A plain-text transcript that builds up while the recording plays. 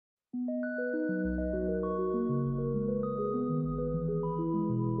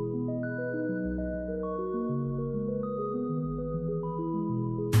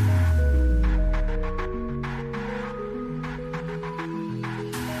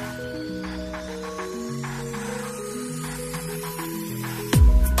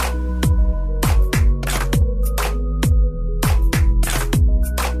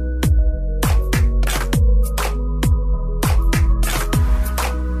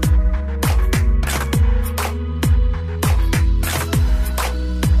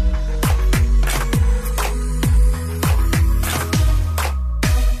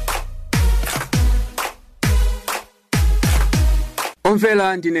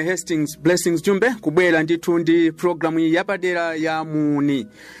Omvela ndine Hastings Blessings Jumbe kubwera ndithu ndi programu yapadera ya Muuni.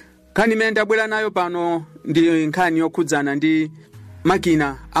 Nkhani imene ndabwera nayo pano ndi nkhani yokhudzana ndi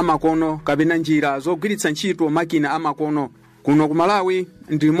makina amakono kapena njira zogwiritsa ntchito makina amakono. Kuno ku Malawi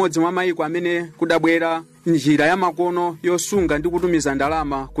ndi limodzi mwa mayiko amene kudabwera njira ya makono yosunga ndi kutumiza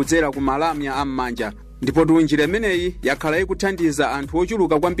ndalama kudzera ku malamya am'manja. Ndipo njira imeneyi yakhala ikuthandiza anthu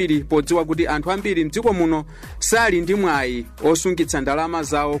ochuluka kwambiri podziwa kuti anthu ambiri mdziko muno sali ndi mwayi osungitsa ndalama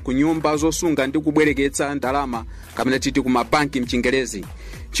zawo ku nyumba zosunga ndi kubwereketsa ndalama kapena titi ku mabanki mchingerezi.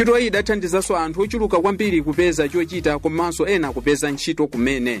 Ntchito iyi idathandizanso anthu ochuluka kwambiri kupeza chochita komanso ena kupeza ntchito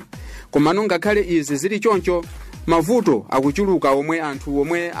kumene. Komano ngakhale izi zili choncho, mavuto akuchuluka omwe anthu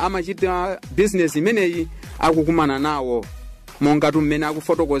omwe amachita business imeneyi akukumana nawo. Monga tumene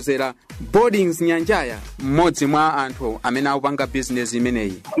akufotokozera Boardings CHINYANJA, mmodzi mwa anthu amene akupanga business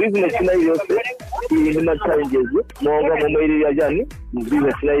imeneyi. Business ina iliyonse ili na challenges monga momwe ili yajani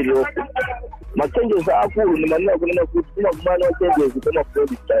business ina iliyonse. Ma-challenges akulu ni manena kunena kuti kumakumana wa-challenges kama fraud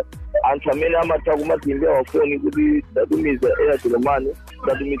style. Anthu amene amatha kumazimbia wafoni kuti datumiza Airtel money,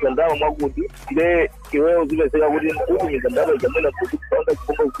 datumiza ndalama mwakuti nde iweyo zimeseka kuti kutumiza ndalama jamena kuti kupanga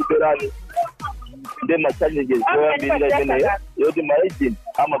chikomba kukuperani. Nde ma-challenges yoyambirira imeneyo yoti ma-agent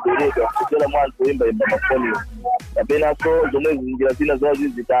amabereka kuchera mwanzo imba mafoni. Kapena so zomwe zinjira zina zawo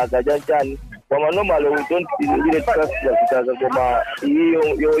zitaka chanchani. Kwa normal we don't really trust zitaka koma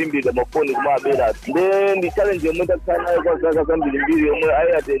iyo imbira mafoni kuma abera. Ndi challenge yomwe takana kwa zaka zambiri yomwe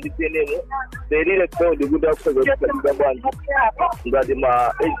ayate ndi CNN serire kwa ndikuti akusoza kutika bwanji ngati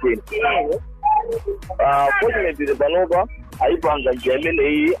ma-agent. Fortunately panopa aipanga njira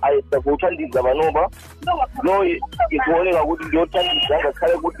imeneyi ayesa kuthandiza panopa no ikuoneka kuti ndiyothandiza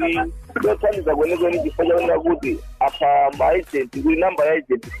ngakhale kuti ndiyothandiza kwenikweni chifukwa chakuoneka kuti apa ma-agent kuti namba ya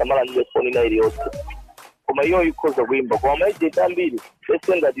agent samalandire foni ina iliyonse koma iyo ikhoza kuimba koma ma-agent ambiri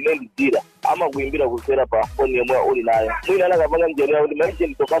ese ngati nendizira amakuimbira kusera pa foni yomwe uli nayo mwina anakapanga njira yakuti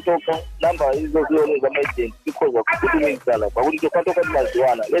ma-agent tokatoka namba izo zioneza ma-agent ikhoza kutumizana pakuti tokatoka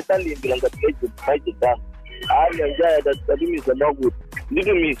timaziwana lesandiimbira ngati ma-agent anu CHINYANJA datumiza mwakuti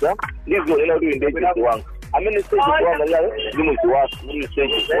nditumiza ndizionena kuti ndechezi wanga amene seji wanga yayo ndimuzi wako ndi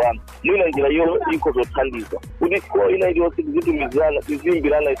seji wanga mwina njira iyo ikuzothandiza kuti ko ina iliyonse tizitumizana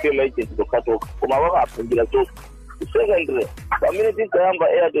tizimbirana ife ma-agent tokatoka koma wakaphinjira zonse. Secondly, pamene tinkayamba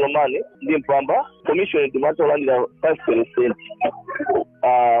Airtel money ndi mpamba commission timatolandira 5%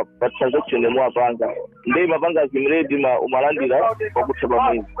 pa transaction yomwe apanga ndi mapanga zimredi umalandira pakutha pa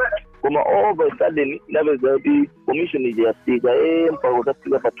mwezi koma all of a sudden inapeza kuti commission ije yafika mpaka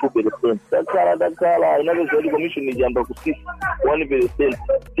kutafika pa 2%. Takhala inapeza kuti commission ije yamba kusika 1%.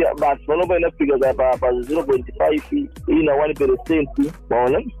 Basi panopa inafika pa 0.5 ina 1%.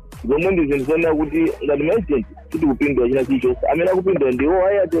 Maona zomwe ndi zinthu zonena kuti ngati ma-agent kuti kupindula china chilichonse amene akupindula ndiwo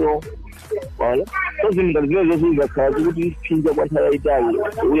ayatero. Maona so zinthu ngati zimene zonse zikakhala kuti phinja kwa nthawi yayitali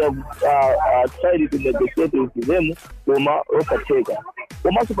we have tried to negotiate with them koma osatheka.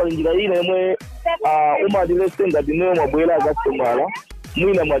 Komanso pali njira ina yomwe umati lese ngati niyo mwabwera akastomala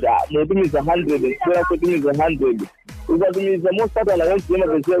mwina mwatumiza 100 kubwera kutumiza 100 ukatumiza mosatana yonse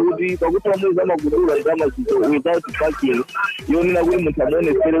yamapezera kuti pakuti pamwezi amagulula ndalama zito without parking yonena kuti munthu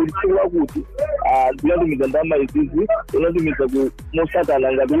amuonesere kuti chikuwa kuti ndinatumiza ndalama izizi unatumiza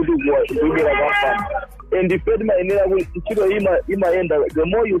mosatana ngati kuti kuibera kampani. And if you maenera kuti ntchito imayenda the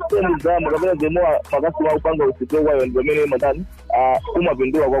more you spend ndalama kapena the more makasitoma akupanga usito kwayo ndi pamene matani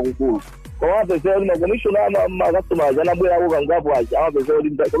umapindula kwakukulu. Koma amapezera kuti makomishona makasitoma anabwera kukangapo aja amapezera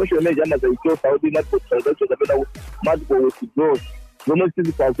kuti komishona imene amazaichosa kuti multiple transaction kapena multiple withdrawals zomwe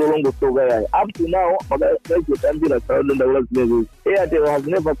sizikazolongosoka yayo. Up to now makasitambira saonda ndakula zimene. Airtel has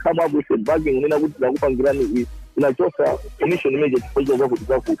never come up with a bargain unena kuti zakupangirani inachosa commission image chifukwa cha kuti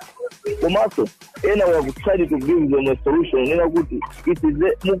zakuti komanso ena we have tried to give them a solution nena kuti it is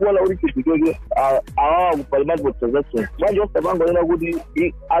mukuona uri chitikoke parliament for transactions manje osapanga nena kuti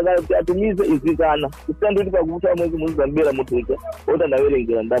atumize izikana kusiyana kuti pakuta mwezi muzambera mutunza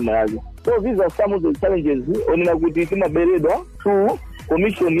otandawerengera ndama yake. So these are some of the challenges onena kuti timaberedwa to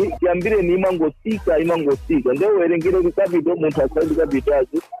commission yambire ni imangosika ndio werengere ku capital muntu asali capital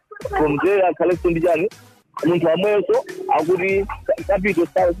from there collection dijani muntu amweso akuti capital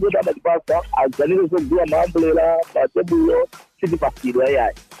stars kuti amatipasa azanizo sokugula maambulela patebulo chiti pasiro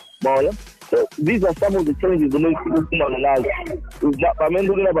yayi maona. So these are some of the challenges we kumana nazo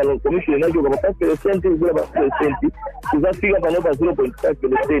pamendo kuna pa commission inacho kwa 5% kula pa 5% kuzafika pa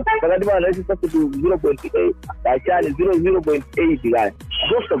 0.5% pakati pa analysis sasa to 0.8 achani 0.8 guys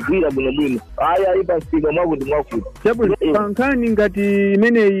just agwira bwino aya ipa sika mwakuti chabu kankani ngati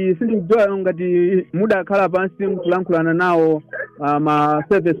imene sindijua ngati muda akhala pansi mkulankulana nawo ma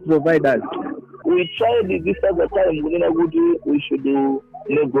service providers. We tried this other time kunena kuti we should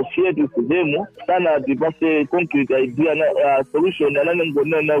negotiate with them sana dipase concrete idea na solution na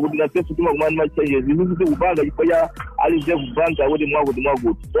ngona na kuti na pesa tuma kumana ma changes zizi kupanga chifanya alize kubanka kuti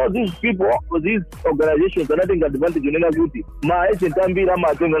mwakuti. So these people, these organizations are not advantage unena kuti ma agent ambira ma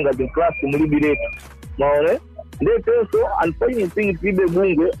atenga ngati class mulibirate maone. They also unfortunately thing tibe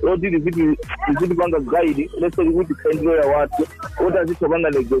bunge rodi vitu panga guide let's say kuti kindlo ya watu what does it panga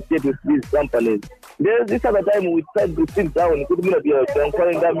negotiate with these companies. This other time we tried to sit down kuti mina pia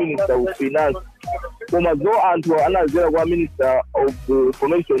kwa minister of finance koma zo anthu anazera kwa minister of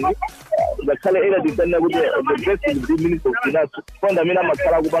information the kale era ditana kuti the best minister of finance fonda mina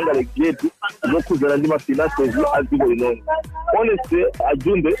makala kupanga legate zokuzana ndi ma finances aziko inoni honestly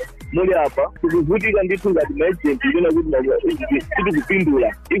ajumbe muli hapa kuvutika ndithu ngati agent ndina kuti kuti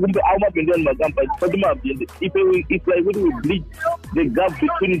kupindula ikumbe au mapendera ni makampani kuti mapende if like we bridge the gap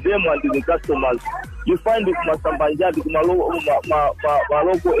between them and the customers. You find it masambanjati kuma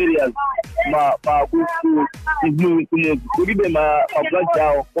local areas kulibe ma branch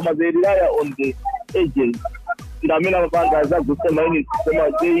yao koma they rely on the agent ndamina mapanga za kusema ini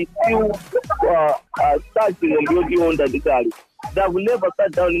kama they still starting on the onda dikali. They will never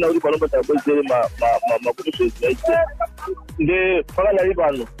start down in our Palomba Tabozere Makuto. The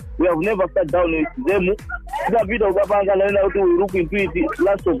Palanaribano, we have never sat down with them. The bit of Gabanga Lena to look into it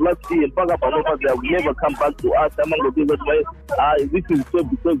last year, Paga Palomba, they have never come back to us among the people. This is so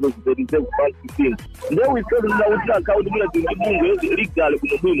because of the reserve bank team. Then we said that we can count the legal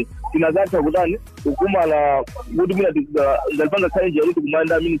Kinagata Budani, Ukumala, Woodmina, the Panga Kanji,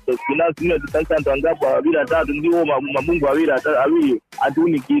 Commander Minister, Finance, Minister, and Gapa, Villa Tat, and Mamunga Villa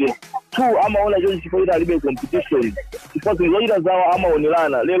Aduni Kire. Two Amaona Jones for the competition. Because we later Zawa Ama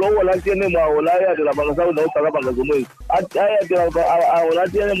Onilana, Lelo Latina, Olaya, the Labanga, no Salabanga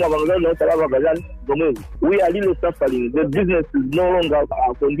Gomez. We are really suffering. The business is no longer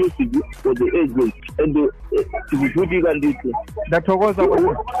conducive for the agents and the beauty condition. That was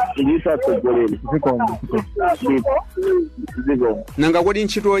nanga kodi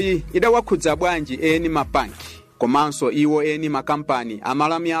ntchito iyi idawakhudza bwanji eni mabanki komanso iwo eni makampani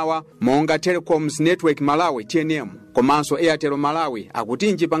amalami awa monga Telecoms Network Malawi TNM komanso Airtel Malawi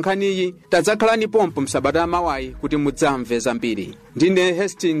akutinji pankhaniyi tadzakhalani pompo msabata mawayi kuti mudzamve zambiri. Ndine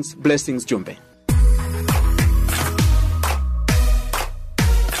Hastings Blessings Jumbe.